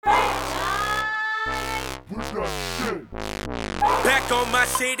Back on my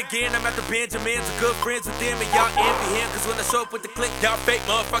shit again, I'm at the Benjamins, are good friends with them, and y'all envy him. Cause when I show up with the click, y'all fake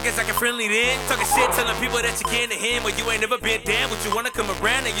motherfuckers acting friendly then. Talking shit, telling people that you can to him, but you ain't never been down. But you wanna come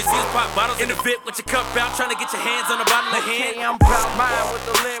around and you see us pop bottles in the VIP with your cup out, trying to get your hands on a bottle of hand. Okay, I'm about mine with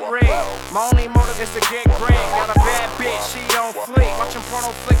the lit rig. My only motive is to get green. Got a bad bitch, she on fleek. Watching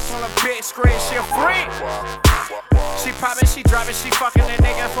porno flicks on a big screen, she a freak. She poppin', she driving, she fucking a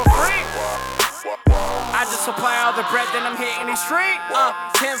nigga for free. I just supply all the bread, then I'm hitting these streets.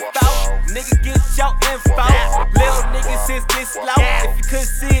 10 foul, nigga get your info. Little niggas is this low. If you could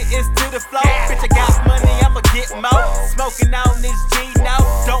see it, it's to the floor. Bitch, I got money, I'ma get more. Smoking on this G now.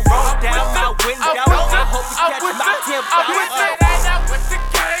 Don't roll down my window. I hope you catch my tempo. I'm with it, and I'm with the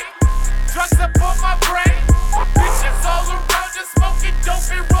gang. Drugs up on my brain. Bitches all around, just smoking dope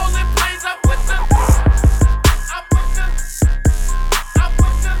and rolling plays. I'm with them.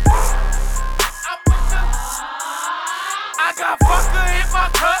 I got vodka in my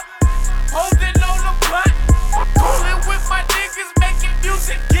cup, holding on the blunt, cooling with my niggas, making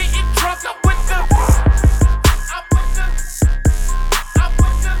music, getting drunk. I'm with them.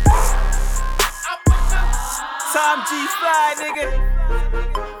 Tom G fly, nigga.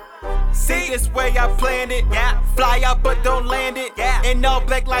 See this way I planned it. Fly out but don't land it. And all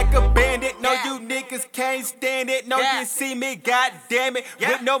black like a bandit. No, you niggas can't stand it. No, you see me, god damn it.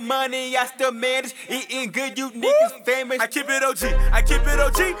 With no money, I still manage. Eating good, you niggas famous. I keep it OG, I keep it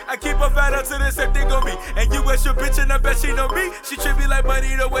OG. I keep her fat up to the same thing on me. And you wish your bitch and I bet she know me. She treat me like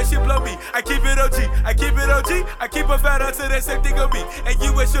money the way she blow me. I keep it OG, I keep it OG. I keep her fat up to the same thing on me. And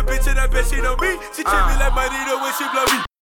you wish your bitch and I bet she know me. She treat me like money the way she blow me.